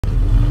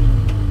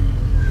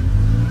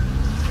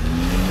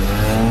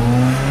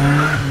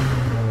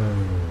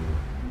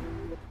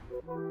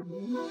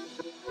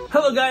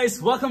Hello guys,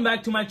 welcome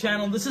back to my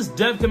channel. This is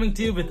Dev coming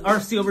to you with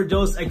RC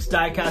Overdose X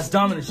Diecast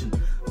Domination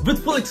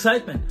with full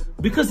excitement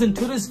because in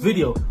today's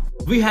video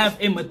we have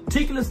a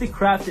meticulously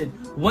crafted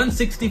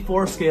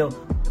 1/64 scale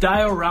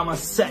diorama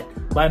set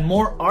by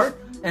More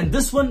Art, and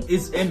this one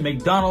is a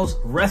McDonald's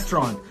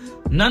restaurant.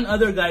 None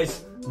other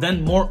guys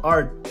than More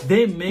Art.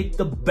 They make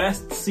the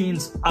best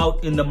scenes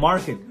out in the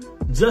market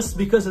just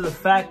because of the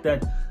fact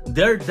that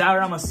their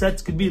diorama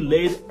sets could be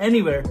laid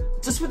anywhere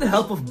just with the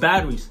help of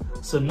batteries.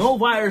 So no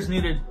wires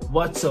needed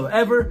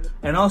whatsoever,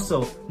 and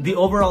also the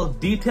overall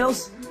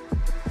details.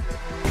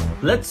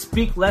 Let's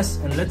speak less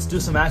and let's do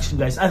some action,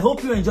 guys. I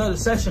hope you enjoy the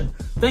session.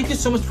 Thank you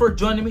so much for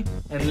joining me,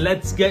 and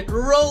let's get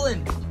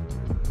rolling.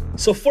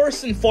 So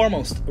first and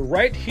foremost,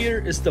 right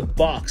here is the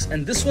box,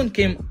 and this one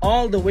came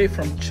all the way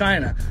from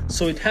China,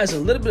 so it has a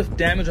little bit of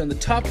damage on the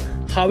top.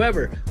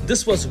 However,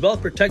 this was well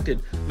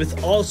protected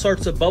with all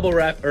sorts of bubble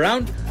wrap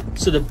around,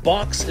 so the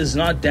box is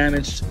not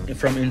damaged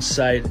from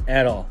inside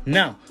at all.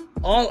 Now,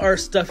 all our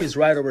stuff is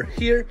right over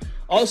here.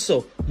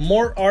 Also,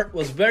 More Art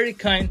was very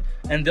kind,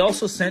 and they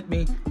also sent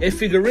me a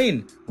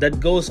figurine that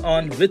goes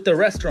on with the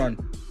restaurant.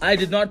 I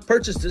did not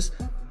purchase this.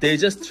 They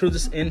just threw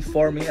this in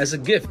for me as a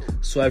gift,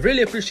 so I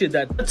really appreciate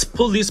that. Let's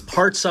pull these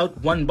parts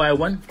out one by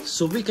one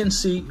so we can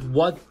see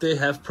what they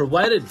have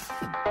provided.